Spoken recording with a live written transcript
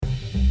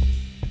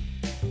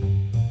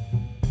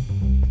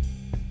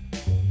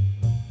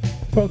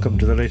Welcome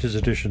to the latest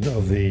edition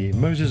of the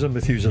Moses and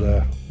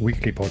Methuselah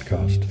weekly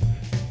podcast.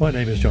 My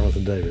name is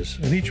Jonathan Davis,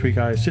 and each week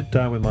I sit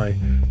down with my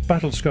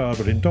battle-scarred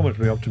but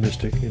indomitably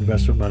optimistic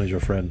investment manager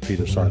friend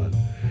Peter Silen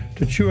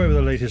to chew over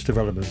the latest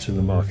developments in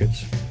the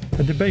markets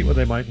and debate what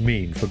they might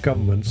mean for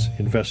governments,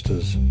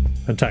 investors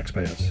and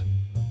taxpayers.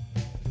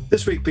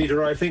 This week,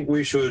 Peter, I think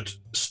we should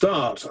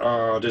start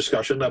our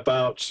discussion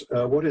about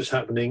what is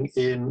happening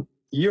in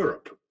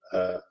Europe,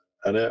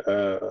 and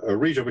a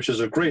region which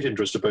is of great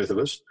interest to both of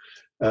us.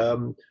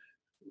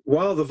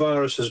 While the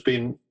virus has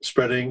been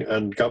spreading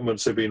and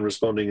governments have been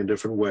responding in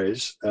different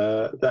ways,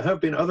 there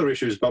have been other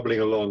issues bubbling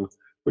along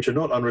which are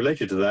not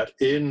unrelated to that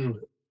in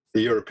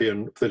the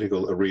European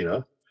political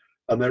arena.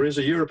 And there is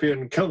a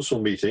European Council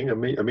meeting, a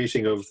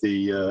meeting of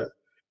the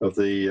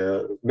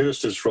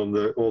ministers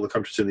from all the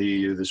countries in the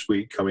EU this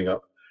week coming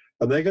up,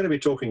 and they're going to be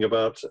talking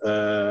about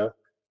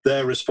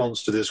their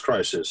response to this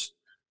crisis.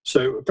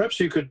 So perhaps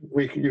you could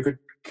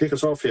kick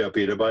us off here,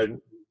 Peter, by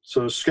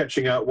sort of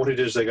sketching out what it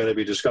is they're going to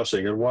be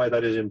discussing and why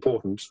that is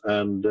important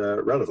and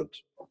relevant.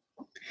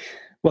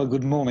 Well,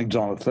 good morning,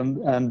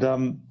 Jonathan, and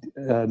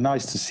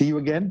nice to see you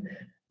again.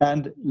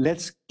 And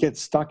let's get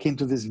stuck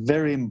into this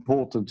very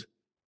important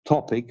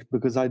topic,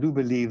 because I do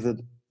believe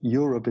that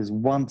Europe is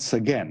once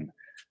again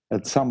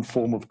at some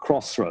form of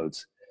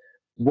crossroads.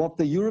 What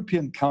the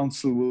European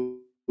Council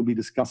will be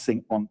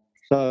discussing on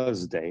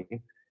Thursday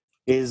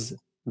is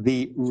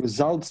the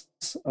results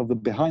of the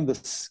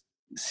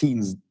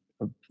behind-the-scenes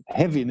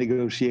heavy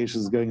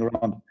negotiations going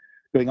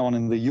on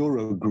in the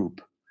Eurogroup.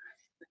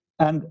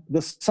 And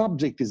the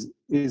subject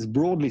is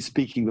broadly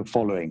speaking the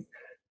following.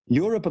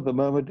 Europe at the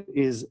moment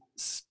is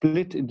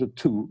split into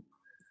two.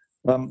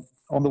 On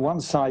the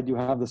one side, you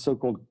have the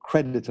so-called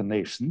creditor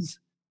nations,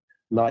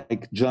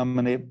 like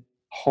Germany,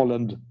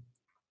 Holland,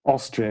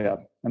 Austria,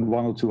 and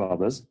one or two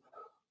others,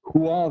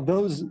 who are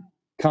those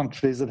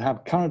countries that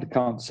have current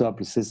account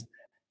surpluses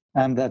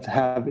and that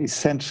have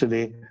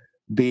essentially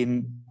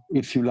been,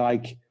 if you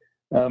like,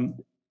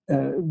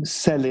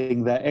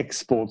 selling their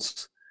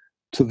exports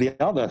to the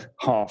other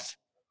half,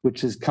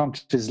 which is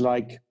countries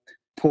like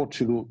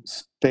Portugal,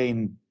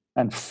 Spain,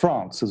 and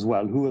France as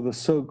well, who are the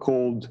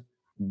so-called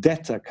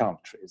debtor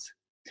countries.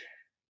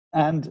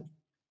 And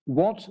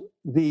what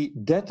the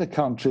debtor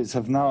countries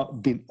have now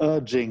been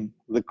urging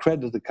the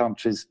creditor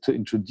countries to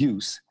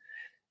introduce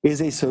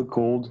is a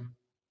so-called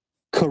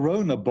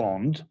Corona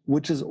bond,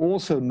 which is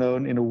also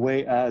known in a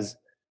way as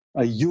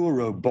a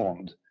Euro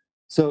bond.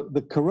 So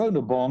the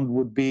Corona bond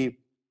would be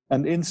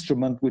an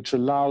instrument which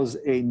allows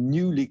a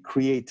newly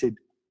created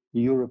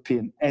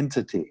European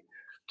entity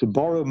to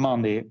borrow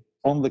money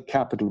on the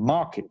capital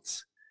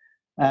markets.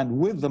 And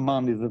with the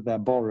money that they're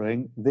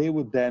borrowing, they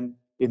would then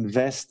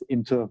invest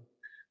into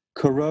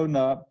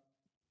Corona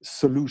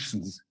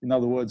solutions. In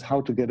other words, how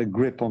to get a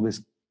grip on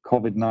this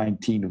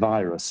COVID-19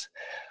 virus.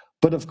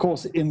 But of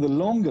course, in the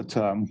longer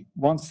term,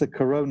 once the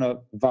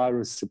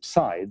coronavirus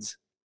subsides,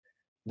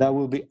 there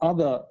will be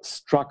other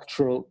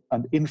structural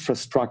and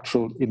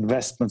infrastructural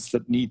investments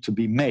that need to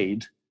be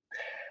made.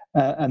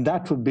 And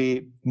that would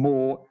be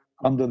more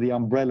under the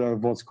umbrella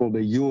of what's called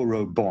a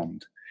Euro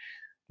bond.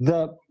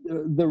 The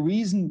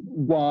reason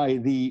why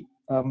the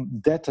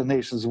debtor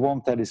nations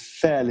want that is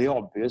fairly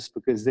obvious,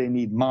 because they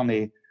need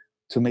money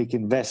to make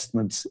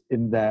investments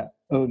in their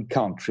own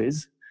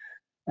countries.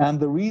 And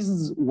the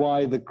reasons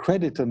why the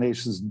creditor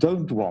nations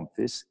don't want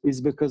this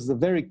is because the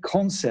very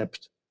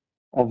concept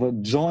of a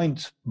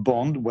joint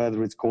bond,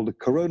 whether it's called a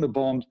Corona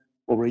bond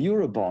or a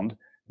Euro bond,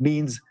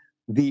 means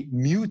the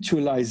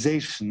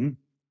mutualization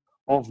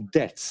of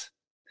debts.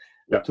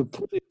 Yeah. To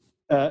put it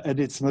at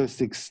its most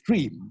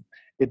extreme,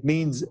 it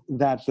means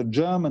that the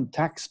German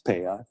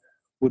taxpayer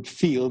would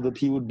feel that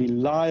he would be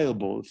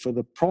liable for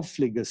the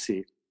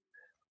profligacy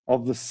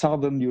of the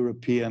southern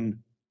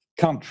European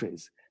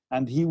countries.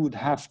 And he would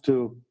have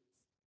to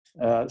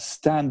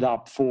stand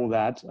up for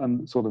that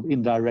and sort of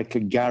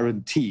indirectly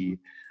guarantee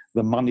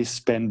the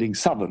money-spending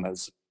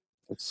southerners.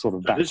 That's sort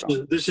of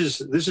background. This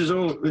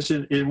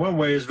in one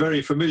way is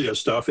very familiar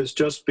stuff. It's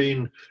just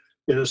been,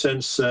 in a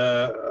sense,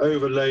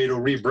 overlaid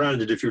or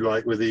rebranded, if you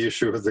like, with the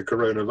issue of the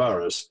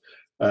coronavirus.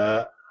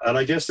 And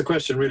I guess the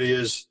question really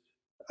is,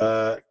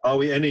 are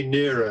we any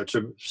nearer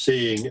to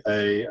seeing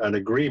an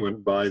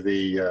agreement by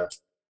the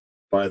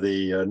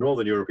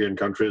northern European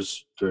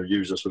countries, to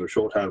use a sort of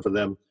shorthand for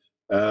them,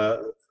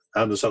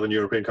 and the southern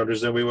European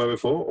countries than we were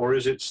before? Or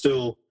is it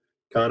still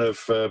kind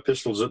of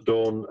pistols at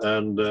dawn,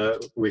 and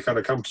we kind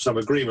of come to some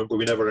agreement, but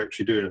we never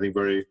actually do anything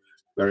very,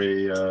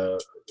 very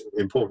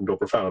important or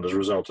profound as a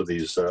result of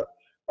these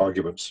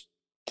arguments?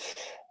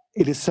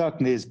 It is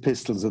certainly is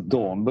pistols at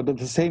dawn, but at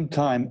the same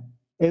time,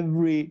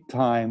 every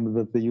time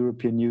that the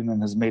European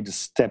Union has made a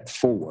step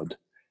forward,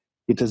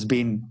 it has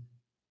been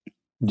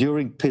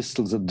during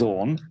pistols at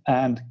dawn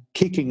and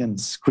kicking and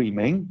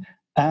screaming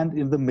and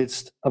in the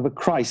midst of a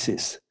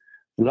crisis.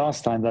 The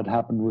last time that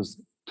happened was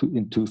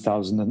in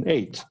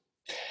 2008.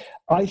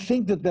 I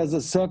think that there's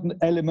a certain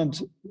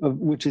element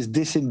which is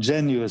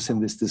disingenuous in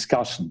this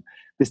discussion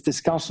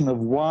of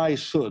why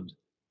should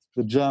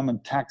the German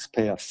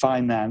taxpayer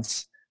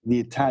finance the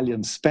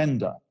Italian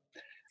spender.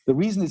 The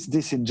reason it's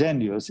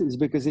disingenuous is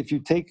because if you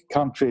take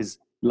countries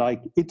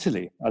like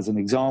Italy as an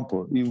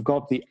example, you've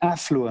got the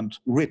affluent,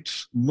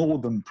 rich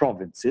northern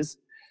provinces,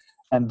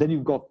 and then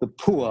you've got the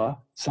poor,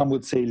 some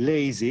would say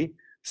lazy,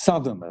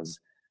 southerners.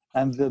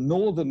 And the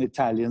northern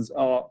Italians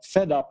are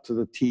fed up to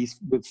the teeth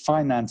with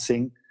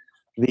financing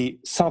the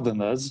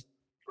southerners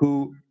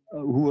who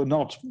are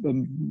not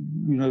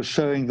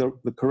showing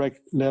the correct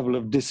level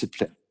of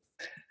discipline.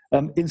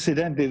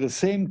 Incidentally, the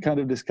same kind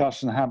of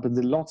discussion happens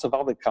in lots of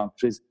other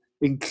countries,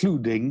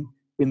 including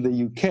in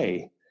the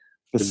UK.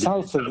 The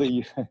south of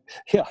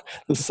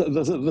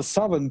the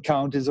southern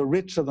counties are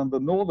richer than the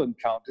northern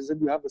counties, and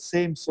you have the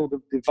same sort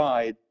of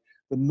divide.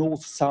 The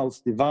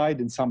north-south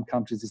divide in some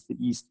countries is the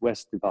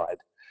east-west divide.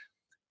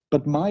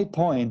 But my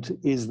point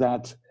is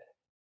that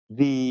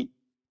there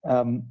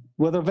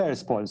are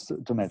various points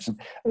to mention.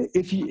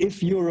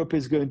 If Europe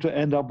is going to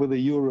end up with a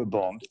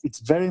Eurobond, it's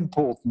very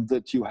important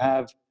that you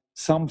have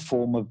some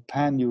form of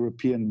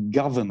pan-European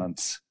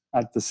governance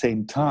at the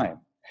same time.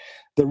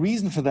 The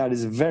reason for that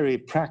is very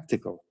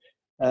practical.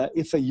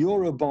 If a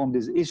Eurobond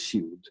is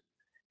issued,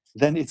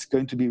 then it's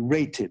going to be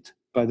rated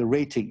by the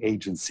rating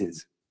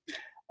agencies.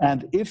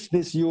 And if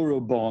this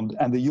Eurobond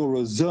and the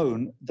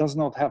Eurozone does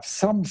not have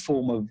some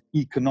form of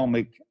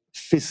economic,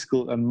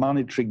 fiscal, and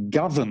monetary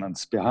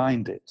governance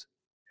behind it,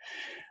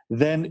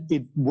 then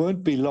it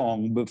won't be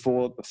long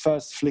before the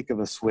first flick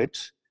of a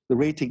switch, the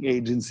rating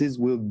agencies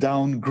will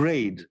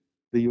downgrade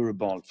the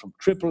Eurobond from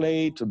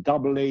AAA to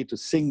AA to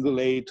single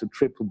A to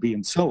triple B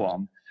and so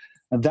on.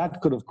 And that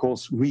could, of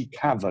course, wreak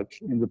havoc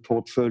in the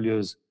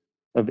portfolios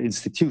of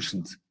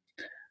institutions.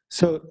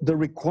 So the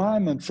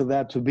requirement for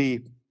that to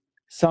be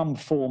some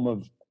form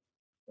of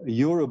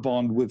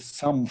Eurobond with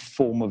some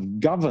form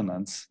of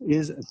governance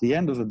is, at the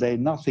end of the day,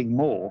 nothing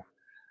more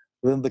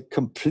than the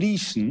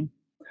completion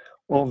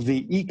of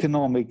the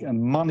economic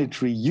and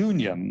monetary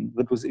union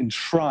that was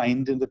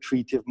enshrined in the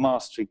Treaty of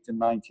Maastricht in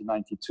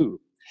 1992.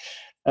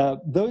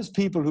 Those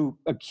people who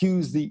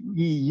accuse the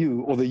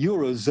EU or the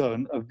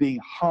Eurozone of being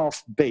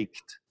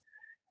half-baked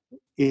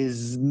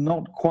is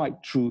not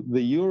quite true.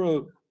 The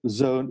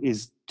Eurozone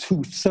is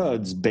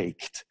 2/3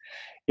 baked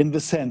in the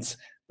sense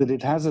that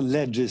it has a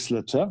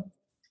legislature,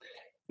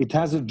 it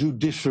has a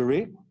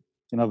judiciary,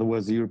 in other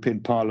words, the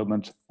European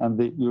Parliament and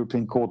the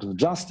European Court of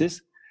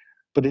Justice,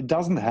 but it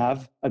doesn't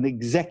have an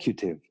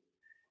executive.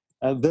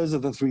 Those are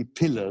the three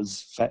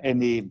pillars for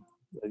any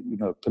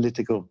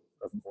political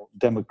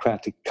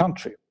democratic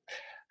country.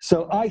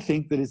 So I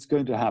think that it's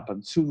going to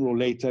happen sooner or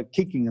later,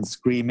 kicking and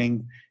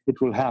screaming. It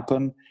will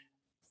happen,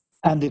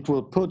 and it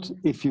will put,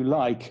 if you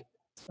like,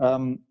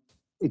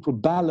 it will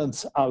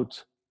balance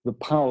out the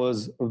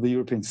powers of the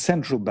European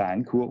Central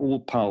Bank, who are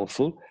all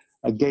powerful,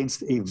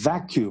 against a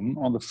vacuum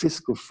on the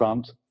fiscal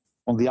front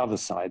on the other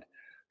side.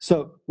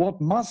 So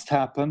what must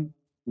happen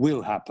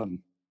will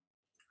happen.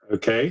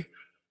 Okay.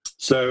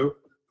 So,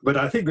 but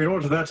I think in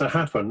order for that to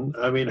happen,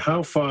 I mean,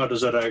 how far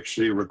does that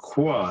actually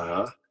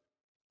require?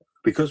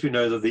 Because we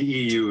know that the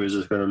EU is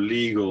a kind of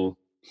legal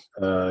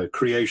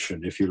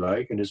creation, if you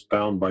like, and is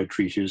bound by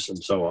treaties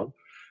and so on.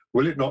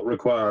 Will it not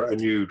require a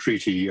new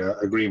treaty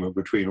agreement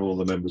between all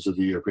the members of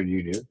the European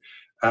Union?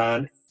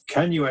 And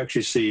can you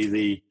actually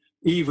see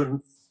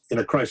even in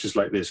a crisis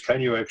like this,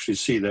 can you actually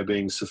see there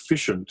being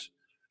sufficient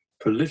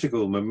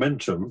political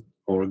momentum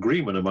or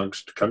agreement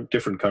amongst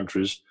different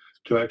countries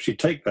to actually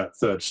take that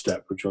third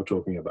step, which you're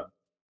talking about?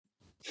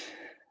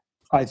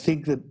 I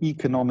think that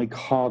economic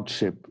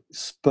hardship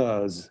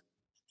spurs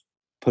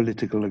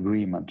political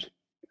agreement.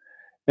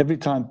 Every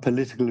time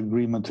political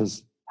agreement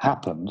has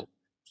happened,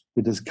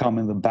 it has come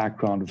in the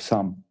background of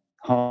some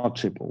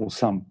hardship or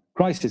some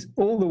crisis,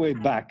 all the way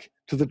back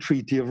to the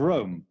Treaty of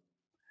Rome,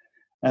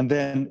 and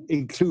then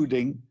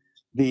including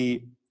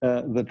the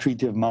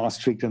Treaty of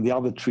Maastricht and the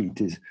other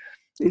treaties.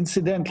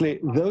 Incidentally,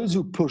 those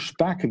who push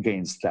back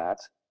against that,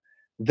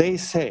 they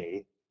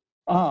say,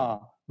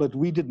 but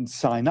we didn't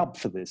sign up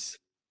for this.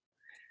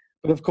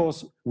 But of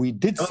course, we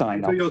did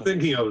sign up. Who you're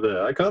thinking of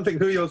there? I can't think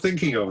who you're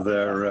thinking of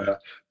there,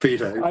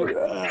 Peter.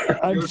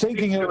 I'm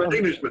thinking of an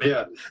Englishman,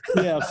 yeah.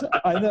 Yes,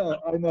 I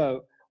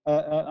know.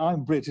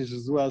 I'm British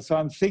as well, so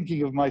I'm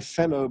thinking of my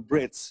fellow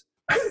Brits.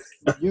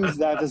 Use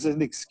that as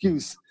an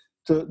excuse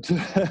to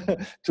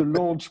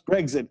launch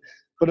Brexit.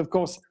 But of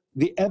course,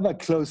 the ever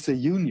closer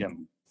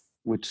union,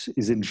 which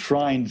is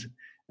enshrined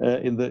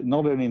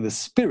not only in the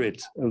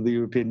spirit of the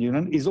European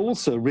Union, is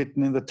also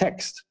written in the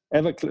text.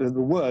 The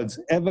words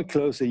 "ever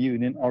closer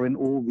union" are in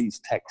all these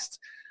texts.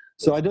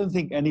 So I don't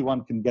think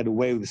anyone can get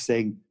away with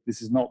saying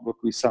this is not what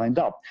we signed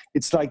up.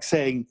 It's like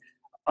saying,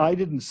 I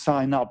didn't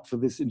sign up for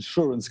this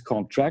insurance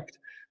contract,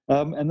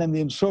 and then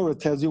the insurer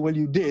tells you, well,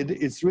 you did.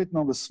 It's written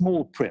on the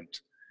small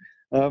print.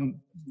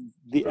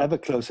 The ever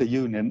closer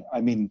union,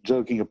 I mean,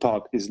 joking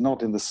apart, is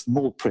not in the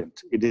small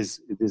print. It is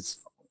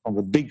on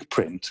the big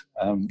print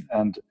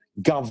and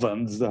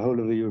governs the whole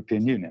of the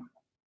European Union.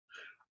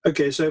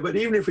 Okay, but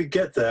even if we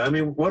get there, I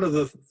mean, one of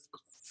the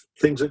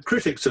things that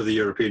critics of the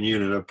European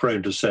Union are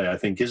prone to say, I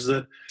think, is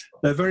that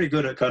they're very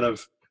good at kind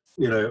of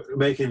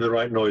making the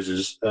right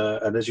noises,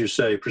 and as you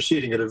say,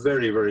 proceeding at a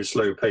very, very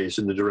slow pace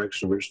in the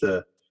direction which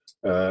they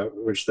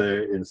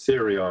in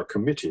theory are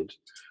committed.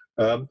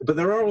 But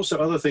there are also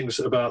other things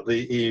about the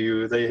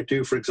EU. They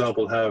do, for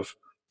example, have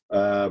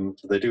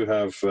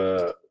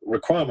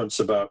requirements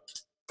about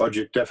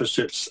budget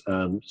deficits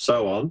and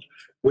so on,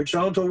 which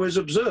aren't always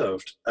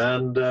observed.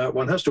 And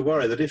one has to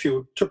worry that if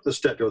you took the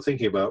step you're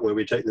thinking about, where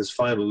we take this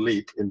final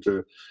leap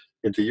into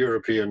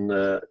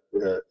European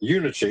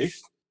unity,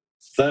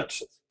 that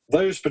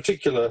those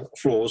particular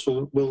flaws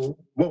will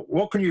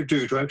what can you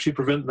do to actually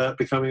prevent that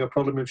becoming a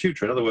problem in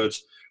future? In other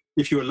words,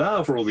 if you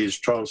allow for all these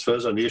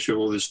transfers and the issue of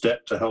all this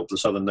debt to help the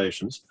southern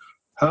nations,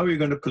 how are you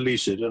going to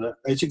police it? And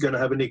is it going to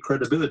have any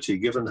credibility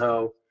given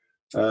how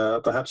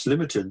perhaps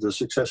limited the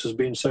success has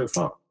been so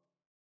far?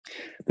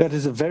 That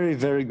is a very,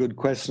 very good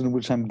question,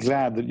 which I'm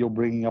glad that you're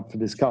bringing up for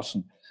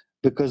discussion,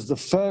 because the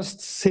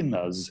first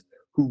sinners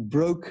who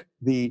broke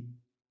the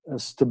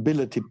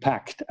Stability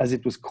Pact, as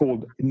it was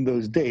called in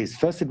those days,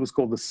 first it was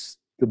called the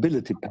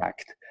Stability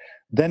Pact,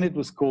 then it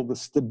was called the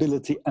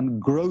Stability and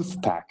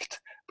Growth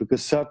Pact,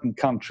 because certain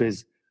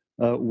countries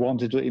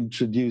wanted to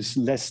introduce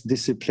less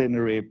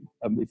disciplinary,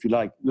 if you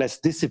like, less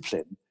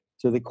discipline.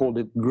 So they called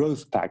it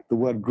Growth Pact. The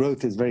word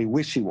growth is very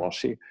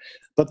wishy-washy.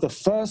 But the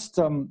first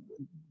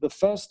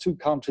two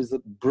countries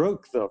that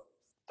broke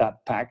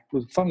that pact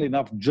was, funnily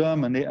enough,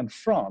 Germany and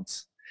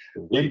France.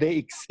 When they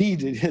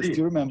exceeded, yes, do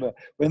you remember?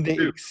 When they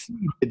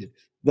exceeded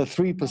the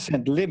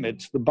 3%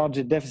 limit, the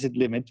budget deficit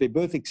limit, they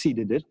both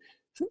exceeded it.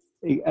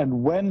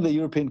 And when the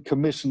European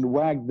Commission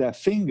wagged their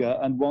finger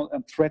and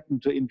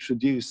threatened to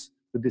introduce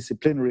the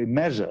disciplinary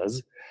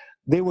measures,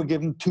 they were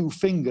given two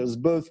fingers,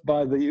 both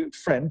by the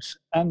French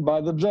and by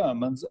the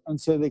Germans, and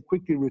so they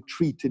quickly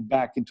retreated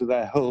back into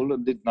their hole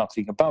and did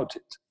nothing about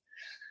it.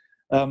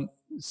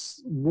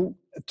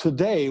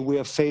 Today, we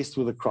are faced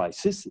with a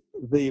crisis.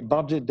 The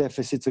budget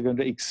deficits are going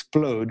to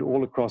explode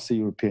all across the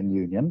European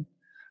Union,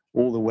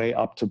 all the way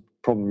up to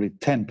probably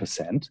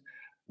 10%.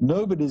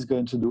 Nobody's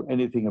going to do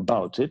anything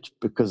about it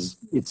because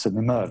it's an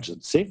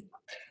emergency.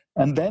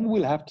 And then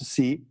we'll have to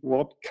see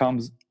what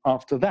comes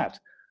after that.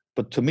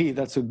 But to me,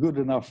 that's a good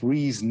enough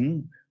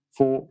reason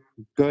for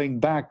going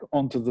back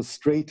onto the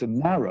straight and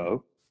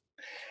narrow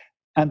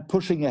and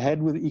pushing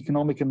ahead with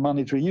economic and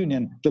monetary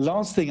union. The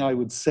last thing I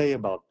would say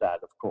about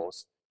that, of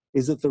course,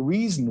 is that the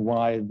reason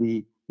why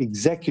the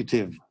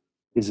executive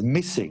is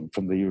missing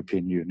from the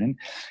European Union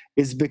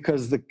is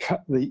because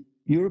the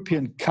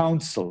European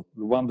Council,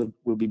 the one that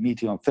will be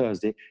meeting on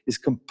Thursday, is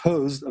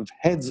composed of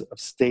heads of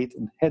state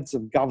and heads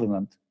of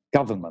government,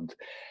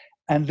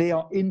 and they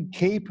are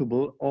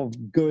incapable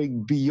of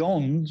going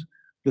beyond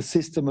the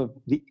system of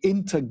the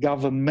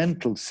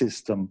intergovernmental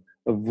system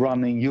of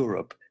running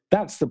Europe.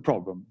 That's the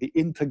problem, the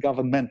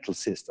intergovernmental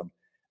system.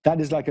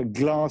 That is like a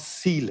glass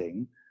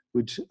ceiling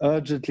which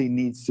urgently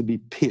needs to be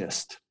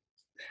pierced.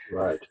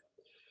 Right.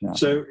 Yeah.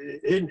 So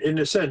in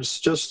a sense,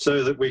 just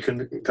so that we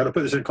can kind of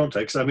put this in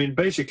context, I mean,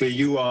 basically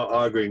you are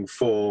arguing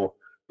for,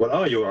 what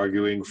are you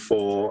arguing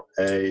for,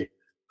 a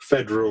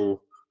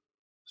federal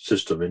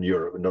system in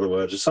Europe? In other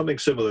words, it's something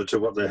similar to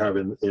what they have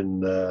in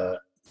the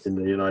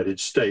United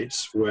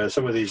States, where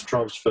some of these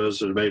transfers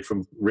that are made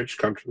from rich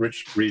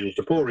regions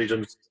to poor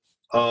regions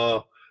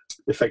are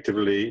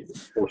effectively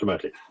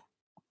automatic.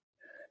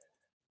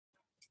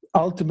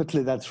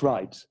 Ultimately, that's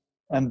right.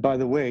 And by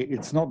the way,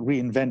 it's not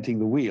reinventing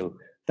the wheel.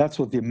 That's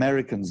what the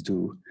Americans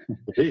do.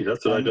 Indeed,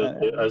 that's what I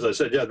do. As I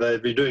said, yeah,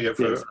 they've been doing it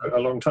for a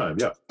long time,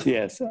 yeah.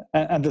 Yes,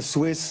 and the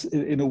Swiss,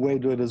 in a way,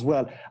 do it as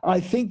well.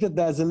 I think that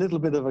there's a little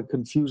bit of a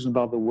confusion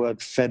about the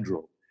word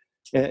federal.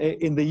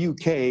 In the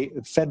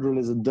UK, federal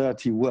is a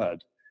dirty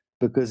word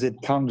because it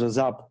conjures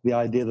up the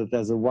idea that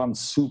there's a one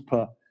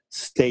super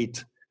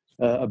state,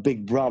 a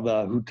big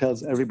brother who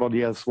tells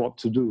everybody else what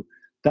to do.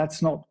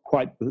 That's not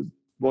quite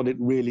what it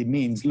really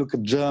means. Look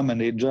at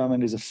Germany.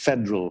 Germany is a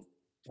federal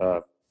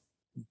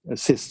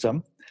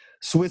system.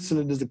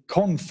 Switzerland is a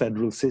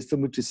confederal system,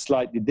 which is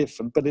slightly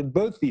different. But in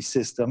both these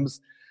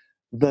systems,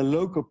 the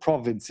local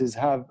provinces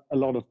have a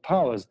lot of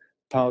powers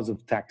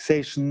of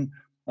taxation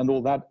and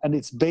all that. And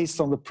it's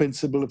based on the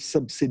principle of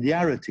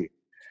subsidiarity,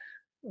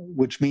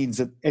 which means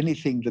that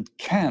anything that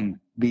can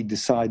be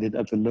decided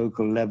at the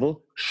local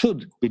level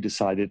should be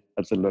decided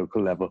at the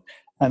local level.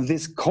 And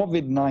this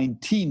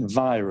COVID-19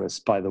 virus,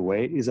 by the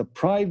way, is a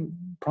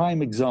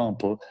prime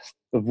example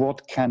of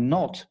what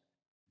cannot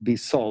be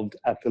solved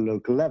at the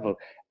local level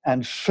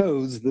and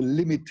shows the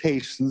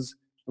limitations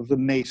of the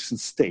nation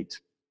state.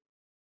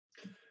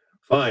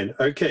 Fine.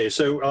 Okay.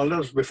 So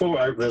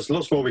there's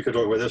lots more we could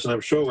talk about this, and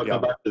I'm sure we'll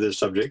come back to this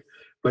subject.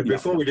 But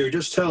before we do,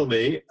 just tell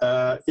me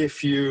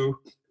if you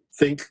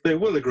think they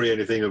will agree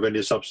anything of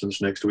any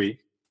substance next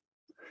week,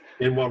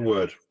 in one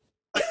word.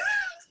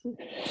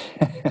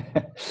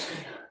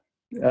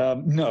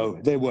 No,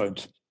 they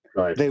won't.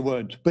 Right. They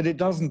won't. But it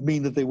doesn't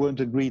mean that they won't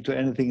agree to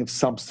anything of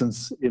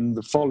substance in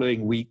the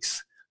following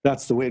weeks.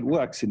 That's the way it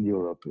works in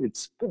Europe.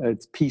 It's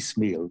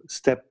piecemeal,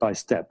 step by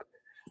step.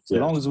 As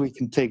long as we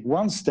can take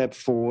one step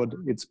forward,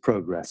 it's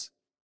progress.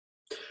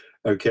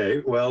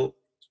 Okay. Well,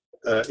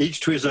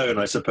 each to his own,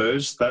 I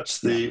suppose. That's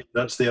the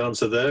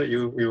answer there.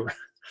 You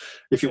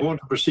if you want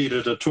to proceed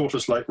at a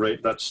tortoise-like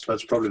rate, that's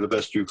probably the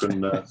best you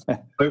can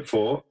hope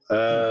for.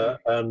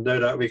 And no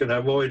doubt we can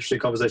have more interesting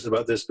conversations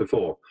about this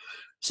before.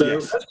 So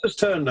let's just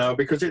turn now,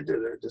 because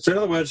so in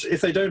other words,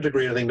 if they don't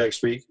agree on anything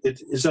next week,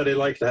 is that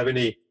likely to have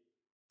any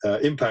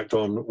impact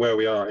on where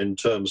we are in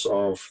terms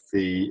of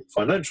the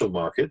financial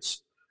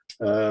markets?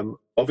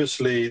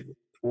 Obviously,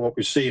 what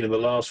we've seen in the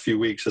last few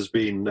weeks has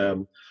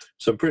been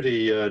some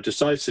pretty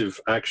decisive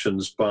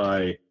actions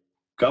by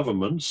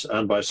governments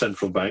and by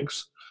central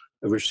banks,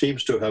 which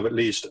seems to have at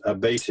least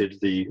abated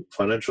the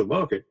financial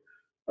market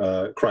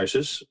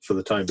crisis for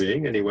the time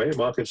being. Anyway,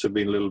 markets have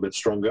been a little bit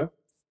stronger.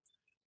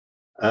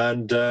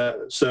 And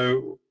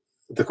so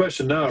the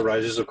question now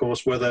arises, of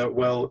course, whether,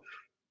 well,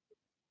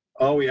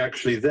 are we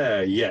actually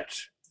there yet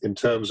in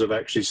terms of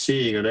actually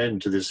seeing an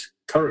end to this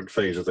current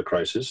phase of the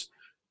crisis?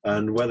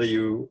 And whether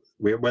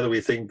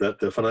we think that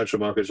the financial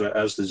markets are,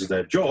 as this is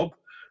their job,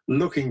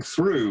 looking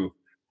through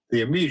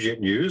the immediate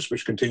news,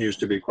 which continues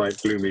to be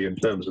quite gloomy in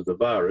terms of the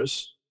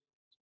virus,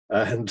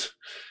 and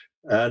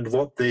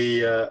what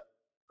the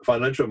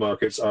financial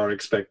markets are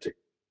expecting.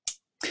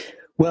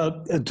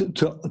 Well,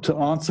 to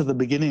answer the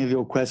beginning of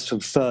your question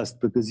first,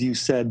 because you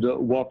said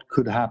what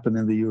could happen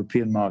in the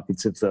European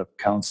markets if the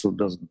Council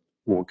doesn't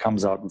or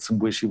comes out with some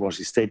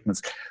wishy-washy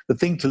statements. The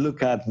thing to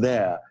look at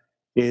there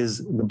is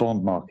the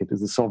bond market,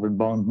 is the sovereign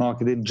bond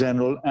market in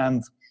general,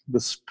 and the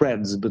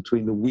spreads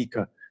between the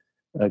weaker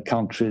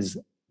countries'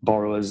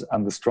 borrowers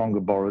and the stronger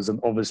borrowers. And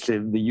obviously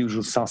the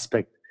usual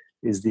suspect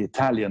is the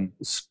Italian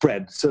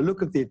spread. So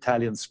look at the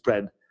Italian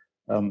spread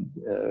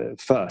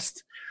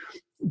first.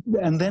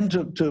 And then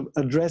to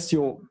address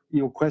your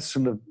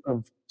question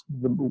of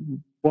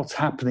what's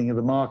happening in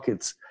the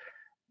markets.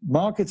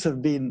 Markets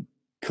have been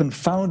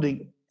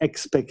confounding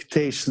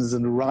expectations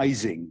and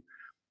rising,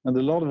 and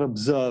a lot of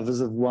observers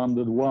have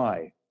wondered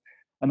why.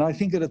 And I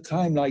think at a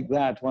time like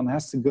that, one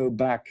has to go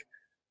back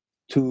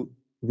to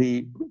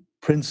the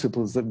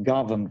principles that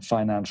govern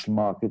financial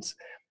markets.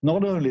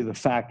 Not only the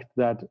fact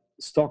that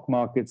stock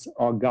markets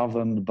are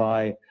governed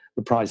by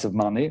the price of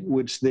money,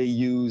 which they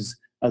use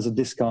as a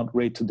discount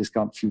rate to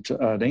discount future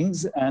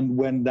earnings. And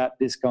when that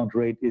discount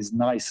rate is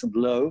nice and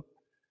low,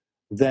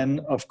 then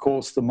of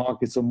course the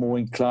markets are more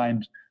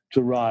inclined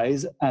to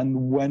rise.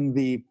 And when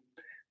the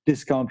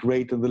discount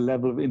rate and the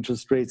level of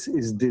interest rates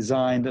is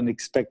designed and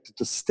expected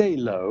to stay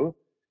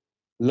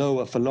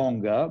lower for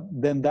longer,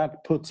 then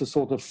that puts a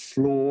sort of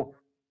floor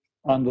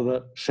under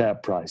the share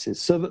prices.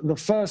 So the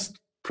first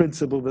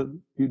principle that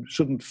you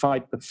shouldn't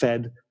fight the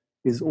Fed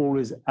is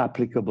always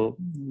applicable,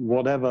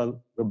 whatever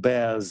the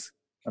bears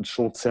and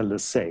short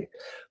sellers say.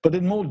 But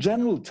in more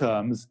general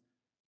terms,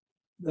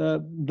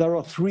 there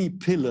are three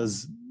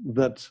pillars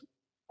that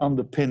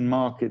underpin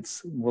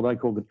markets, what I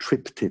call the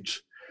triptych.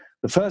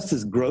 The first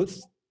is growth,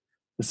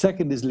 the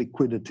second is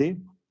liquidity,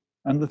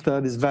 and the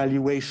third is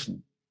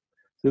valuation.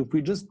 So if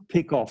we just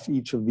pick off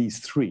each of these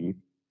three,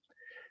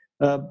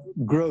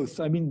 growth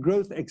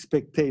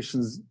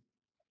expectations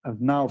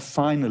have now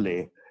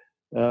finally,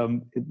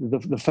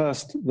 the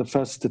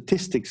first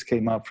statistics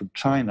came out from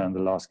China in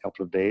the last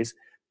couple of days.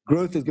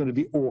 Growth is going to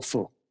be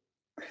awful.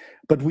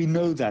 But we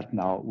know that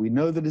now. We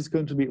know that it's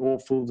going to be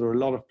awful. There are a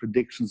lot of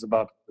predictions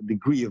about the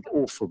degree of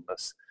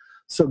awfulness.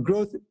 So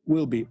growth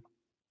will be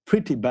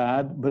pretty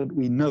bad, but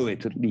we know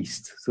it at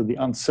least. So the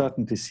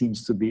uncertainty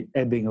seems to be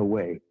ebbing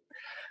away.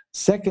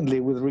 Secondly,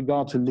 with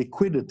regard to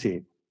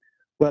liquidity,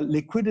 well,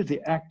 liquidity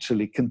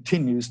actually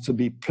continues to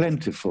be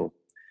plentiful.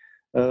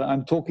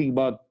 I'm talking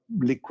about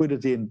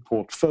liquidity in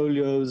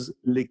portfolios,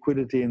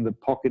 liquidity in the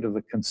pocket of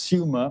the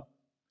consumer.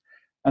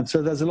 And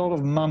so there's a lot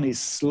of money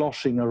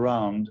sloshing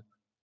around,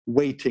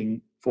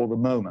 waiting for the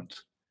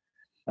moment.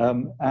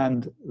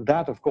 And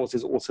that, of course,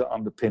 is also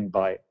underpinned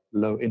by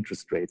low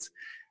interest rates.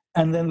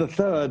 And then the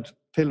third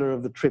pillar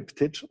of the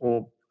triptych,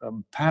 or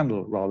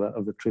panel rather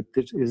of the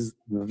triptych, is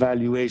the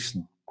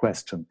valuation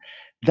question.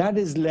 That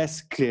is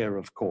less clear,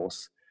 of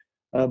course,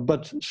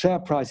 but share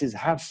prices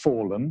have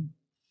fallen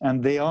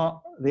and they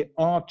are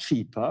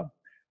cheaper.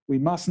 We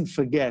mustn't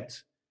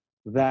forget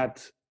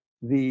that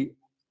the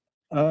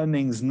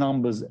earnings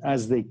numbers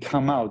as they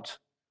come out,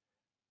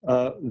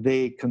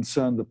 they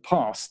concern the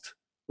past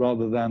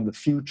rather than the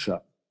future.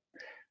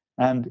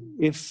 And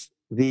if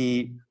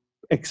the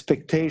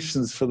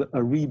expectations for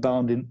a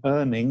rebound in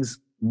earnings,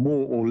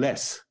 more or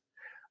less,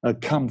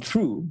 come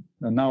through,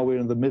 and now we're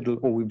in the middle,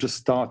 or we've just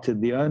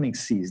started the earnings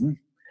season,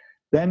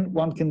 then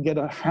one can get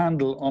a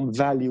handle on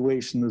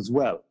valuation as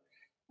well.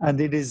 And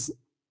it is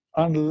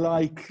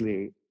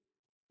unlikely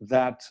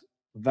that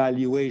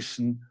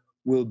valuation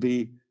will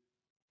be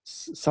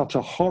such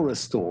a horror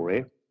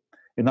story.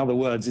 In other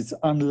words, it's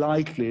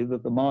unlikely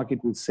that the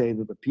market will say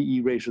that the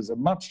PE ratios are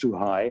much too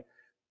high,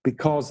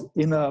 because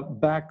in a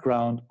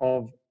background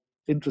of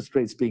interest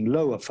rates being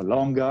lower for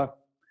longer,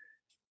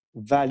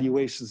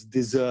 valuations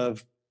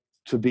deserve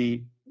to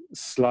be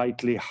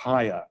slightly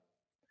higher.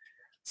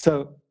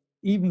 So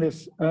even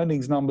if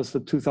earnings numbers for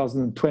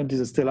 2020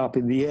 are still up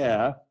in the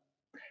air,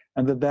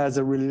 and that there's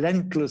a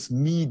relentless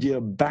media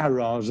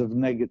barrage of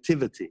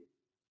negativity,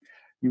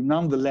 you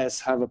nonetheless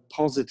have a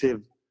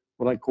positive,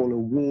 what I call a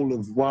wall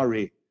of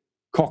worry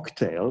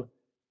cocktail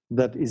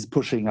that is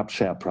pushing up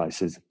share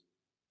prices.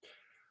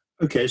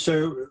 Okay,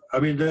 so I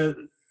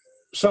mean,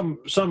 some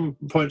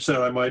points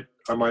there I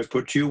might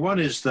put to you. One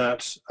is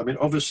that, I mean,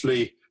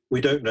 obviously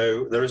we don't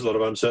know. There is a lot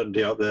of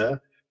uncertainty out there.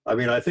 I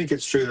mean, I think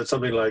it's true that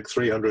something like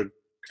 300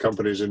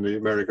 companies in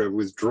America have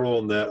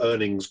withdrawn their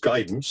earnings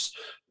guidance.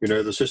 You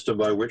know, the system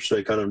by which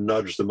they kind of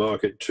nudge the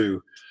market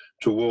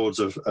towards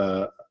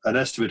an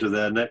estimate of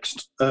their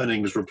next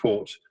earnings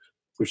report,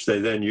 which they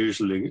then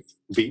usually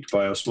beat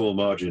by a small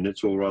margin.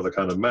 It's all rather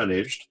kind of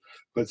managed.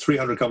 But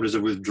 300 companies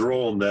have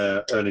withdrawn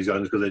their earnings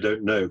guidance because they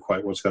don't know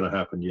quite what's going to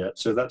happen yet.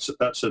 So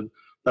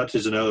that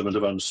is an element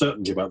of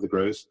uncertainty about the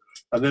growth.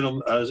 And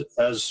then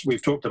as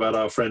we've talked about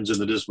our friends in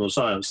the dismal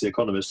science, the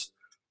economists,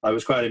 I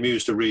was quite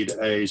amused to read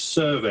a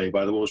survey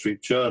by the Wall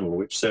Street Journal,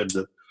 which said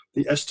that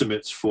the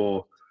estimates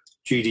for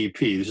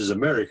GDP, this is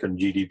American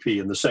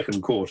GDP in the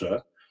second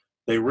quarter,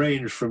 they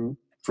range from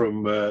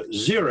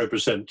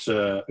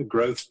 0%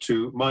 growth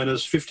to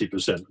minus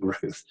 50%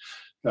 growth,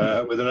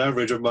 with an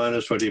average of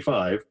minus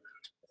 25.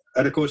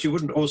 And of course, you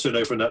wouldn't also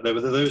know from that,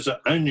 whether those are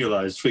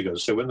annualized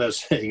figures. So when they're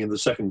saying in the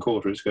second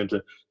quarter,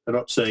 they're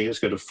not saying it's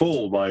going to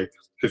fall by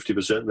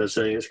 50%. They're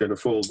saying it's going to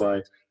fall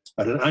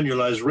at an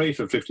annualized rate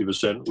of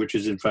 50%, which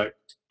is in fact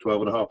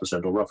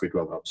 12.5%, or roughly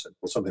 12.5%,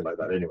 or something like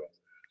that. Anyway,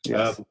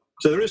 yes.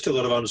 So there is still a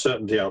lot of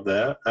uncertainty out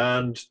there.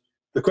 And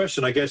the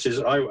question, I guess, is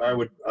I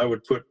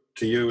would put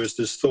to you is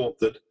this thought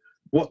that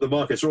what the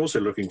markets are also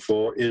looking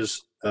for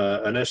is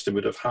an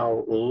estimate of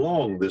how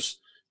long this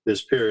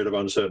period of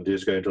uncertainty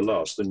is going to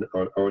last,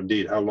 or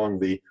indeed how long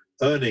the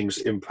earnings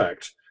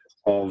impact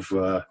of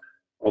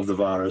the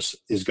virus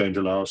is going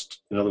to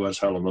last. In other words,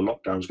 how long the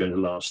lockdown is going to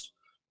last.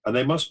 And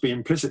they must be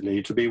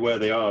implicitly, to be where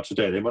they are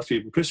today, they must be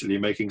implicitly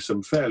making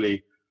some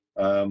fairly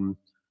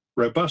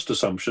robust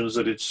assumptions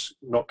that it's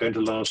not going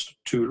to last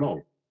too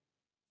long.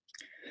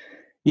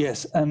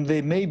 Yes, and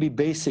they may be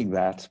basing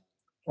that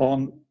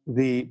on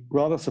the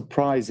rather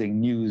surprising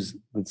news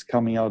that's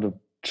coming out of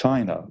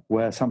China,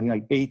 where something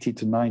like 80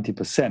 to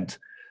 90%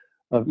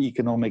 of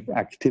economic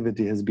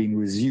activity has been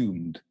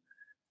resumed.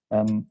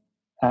 In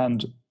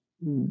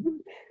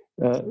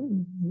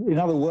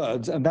other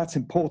words, and that's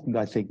important,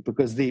 I think,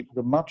 because the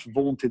much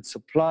vaunted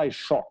supply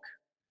shock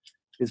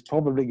is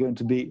probably going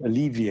to be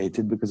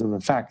alleviated because of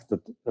the fact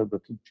that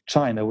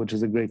China, which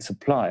is a great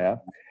supplier,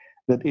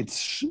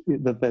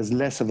 that there's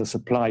less of a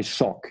supply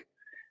shock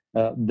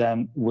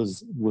than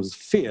was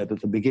feared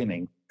at the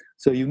beginning.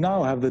 So you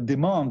now have the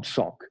demand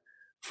shock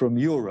from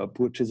Europe,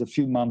 which is a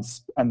few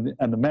months, and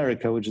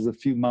America, which is a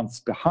few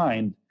months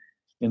behind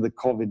in the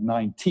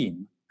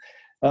COVID-19.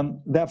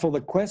 Therefore,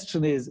 the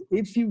question is,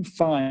 if you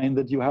find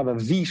that you have a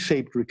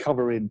V-shaped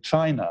recovery in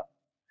China,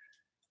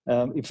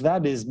 if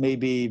that is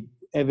maybe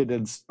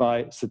evidenced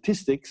by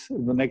statistics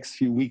in the next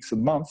few weeks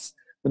and months,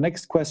 the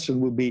next question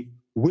will be,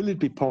 will it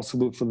be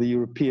possible for the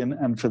European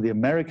and for the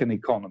American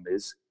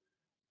economies,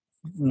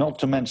 not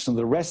to mention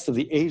the rest of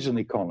the Asian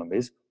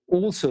economies,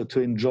 also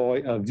to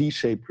enjoy a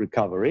V-shaped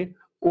recovery?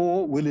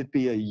 Or will it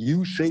be a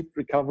U-shaped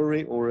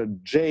recovery or a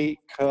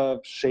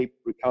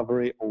J-curve-shaped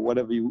recovery, or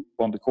whatever you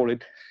want to call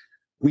it?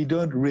 We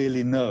don't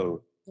really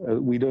know.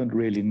 We don't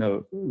really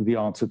know the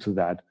answer to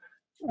that.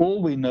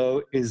 All we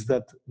know is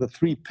that the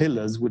three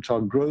pillars, which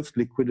are growth,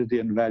 liquidity,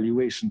 and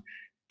valuation,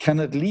 can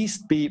at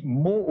least be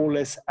more or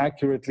less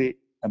accurately,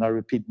 and I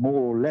repeat,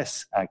 more or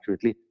less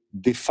accurately,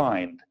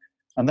 defined.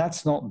 And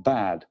that's not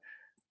bad.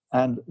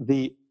 And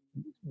the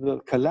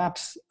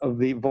collapse of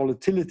the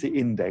volatility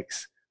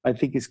index, I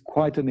think, is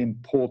quite an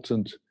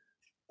important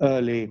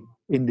early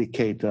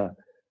indicator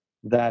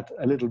that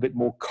a little bit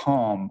more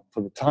calm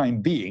for the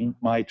time being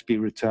might be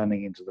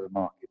returning into the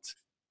markets.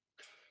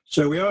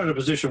 So we are in a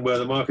position where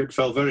the market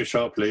fell very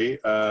sharply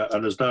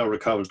and has now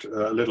recovered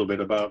a little bit,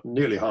 about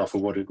nearly half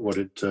of what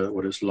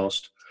it's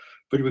lost.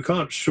 But we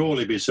can't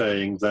surely be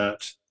saying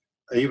that,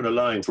 even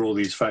allowing for all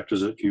these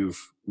factors that you've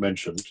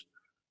mentioned,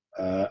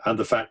 and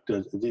the fact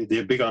that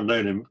the big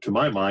unknown to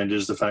my mind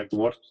is the fact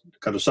what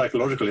kind of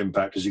psychological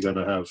impact is it going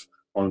to have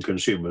on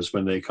consumers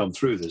when they come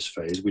through this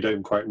phase. We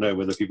don't quite know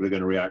whether people are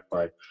going to react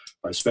by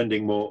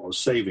spending more or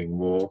saving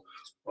more,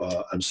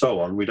 and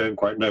so on. We don't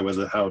quite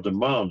know how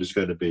demand is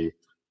going to be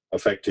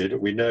affected.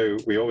 We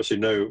obviously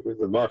know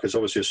the market's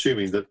obviously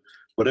assuming that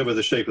whatever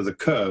the shape of the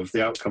curve,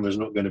 the outcome is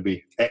not going to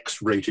be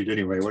X-rated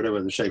anyway,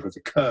 whatever the shape of the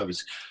curve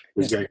is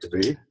going to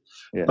be.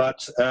 Yeah.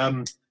 But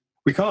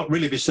we can't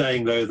really be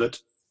saying, though,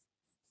 that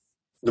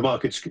the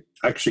market's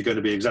actually going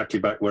to be exactly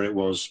back where it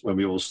was when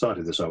we all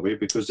started this, are we?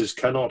 Because this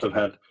cannot have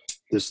had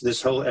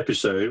this whole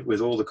episode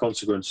with all the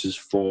consequences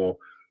for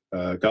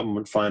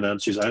government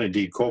finances and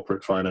indeed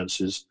corporate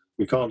finances.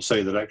 We can't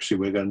say that actually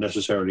we're going to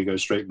necessarily go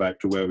straight back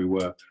to where we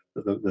were.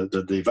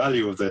 The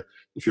value of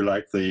if you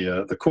like,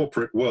 the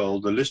corporate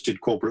world, the listed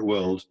corporate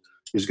world,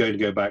 is going to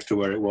go back to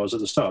where it was at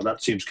the start.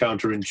 That seems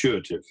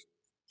counterintuitive.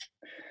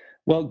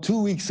 Well,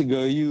 2 weeks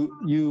ago, you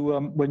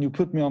when you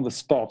put me on the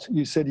spot,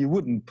 you said you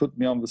wouldn't put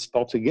me on the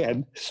spot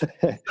again.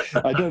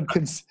 I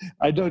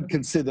don't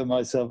consider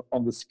myself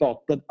on the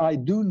spot, but I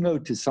do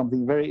notice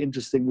something very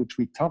interesting, which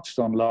we touched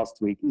on last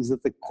week, is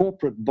that the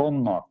corporate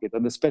bond market,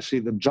 and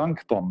especially the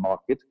junk bond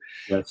market,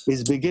 Yes.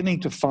 is beginning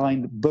to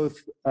find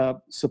both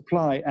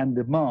supply and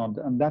demand,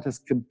 and that has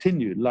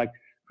continued. Like,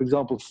 for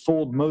example,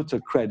 Ford Motor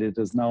Credit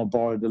has now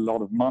borrowed a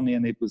lot of money,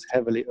 and it was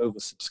heavily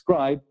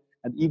oversubscribed.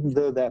 And even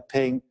though they're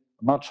paying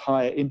much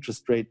higher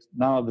interest rate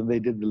now than they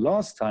did the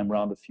last time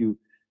around a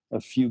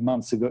few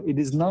months ago, it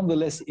is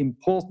nonetheless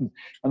important.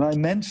 And I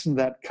mentioned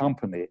that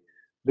company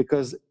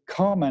because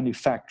car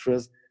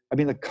manufacturers, I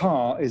mean, a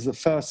car is the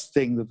first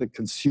thing that the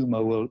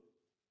consumer will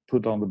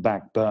put on the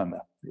back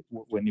burner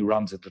when he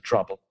runs into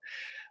trouble.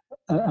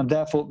 And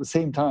therefore, at the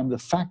same time, the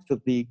fact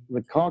that the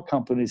car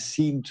companies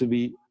seem to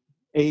be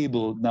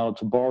able now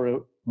to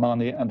borrow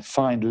money and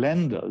find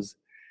lenders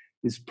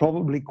is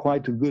probably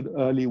quite a good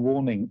early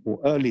warning or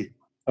early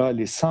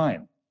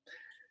sign.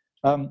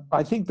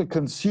 I think the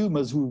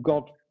consumers who've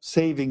got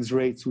savings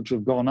rates which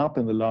have gone up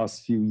in the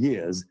last few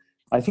years,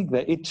 I think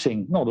they're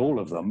itching, not all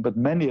of them, but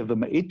many of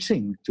them are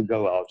itching to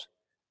go out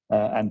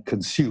and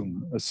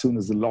consume as soon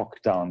as the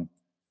lockdown.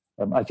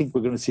 I think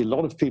we're going to see a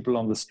lot of people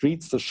on the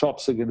streets. The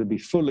shops are going to be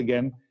full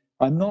again.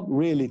 I'm not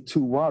really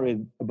too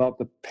worried about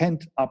the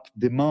pent-up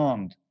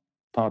demand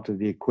part of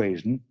the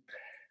equation.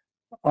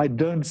 I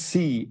don't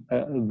see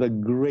I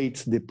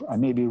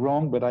may be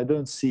wrong, but I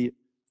don't see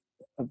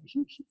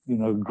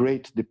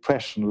Great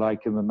Depression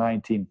like in the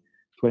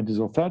 1920s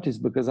or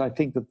 30s, because I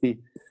think that the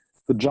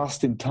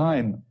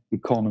just-in-time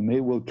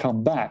economy will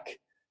come back.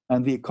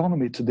 And the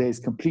economy today is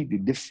completely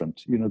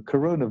different,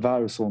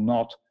 coronavirus or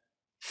not,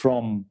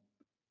 from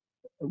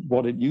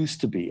what it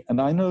used to be. And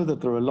I know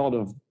that there are a lot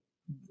of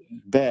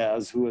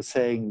bears who are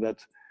saying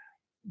that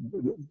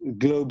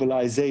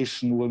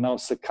globalization will now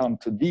succumb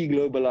to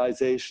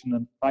deglobalization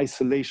and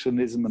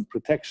isolationism and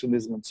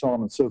protectionism and so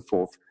on and so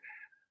forth.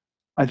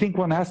 I think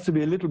one has to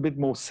be a little bit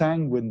more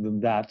sanguine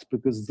than that,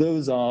 because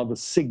those are the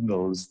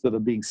signals that are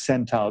being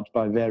sent out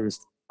by various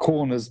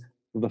corners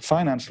of the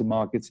financial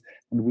markets,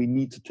 and we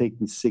need to take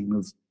these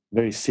signals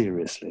very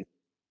seriously.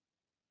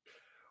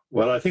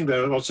 Well, I think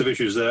there are lots of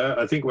issues there.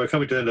 I think we're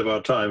coming to the end of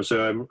our time,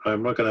 so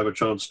I'm not going to have a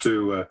chance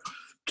to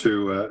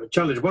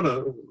challenge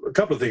a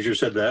couple of things you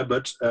said there,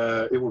 but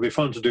it will be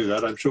fun to do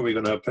that. I'm sure we're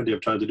going to have plenty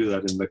of time to do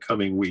that in the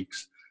coming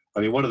weeks.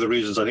 I mean, one of the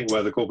reasons I think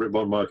why the corporate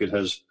bond market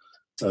has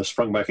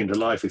sprung back into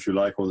life, if you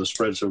like, or the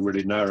spreads have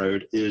really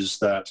narrowed, is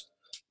that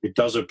it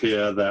does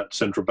appear that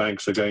central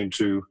banks are going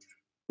to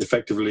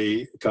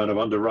effectively kind of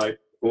underwrite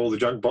all the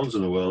junk bonds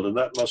in the world, and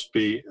that must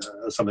be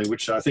something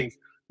which I think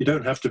you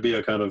don't have to be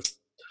a kind of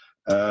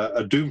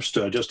a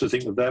doomster just to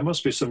think that there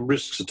must be some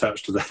risks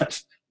attached to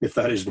that, if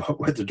that is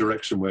where the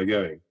direction we're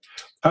going.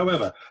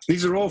 However,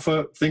 these are all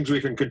for things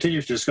we can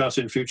continue to discuss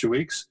in future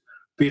weeks.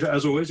 Peter,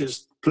 as always,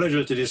 it's a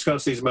pleasure to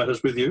discuss these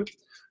matters with you,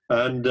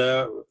 and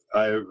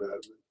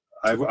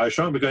I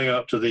shan't be going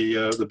out to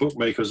the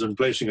bookmakers and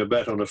placing a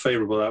bet on a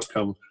favourable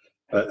outcome,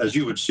 as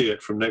you would see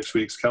it from next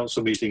week's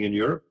council meeting in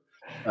Europe.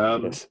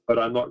 Yes. But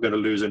I'm not going to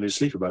lose any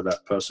sleep about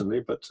that personally,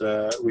 but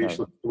we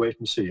shall wait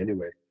and see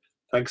anyway.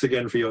 Thanks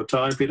again for your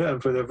time, Peter,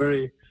 and for the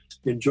very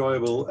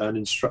enjoyable and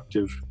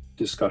instructive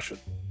discussion.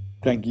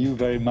 Thank you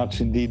very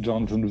much indeed,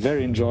 Jonathan.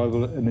 Very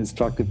enjoyable and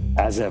instructive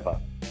as ever.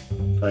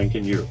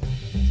 Thanking you.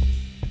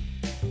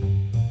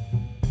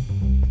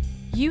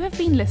 You have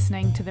been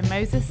listening to the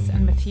Moses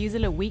and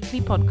Methuselah Weekly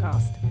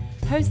Podcast,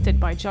 hosted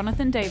by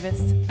Jonathan Davis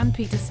and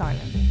Peter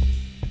Silent.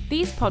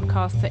 These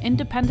podcasts are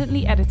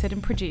independently edited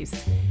and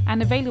produced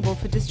and available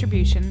for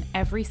distribution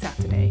every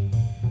Saturday.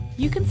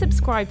 You can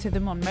subscribe to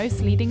them on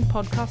most leading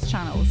podcast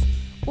channels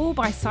or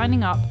by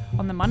signing up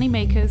on the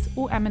Moneymakers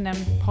or M&M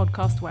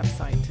podcast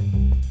website.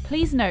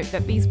 Please note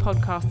that these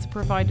podcasts are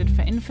provided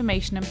for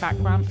information and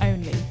background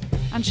only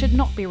and should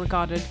not be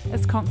regarded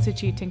as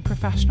constituting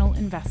professional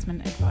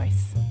investment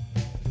advice.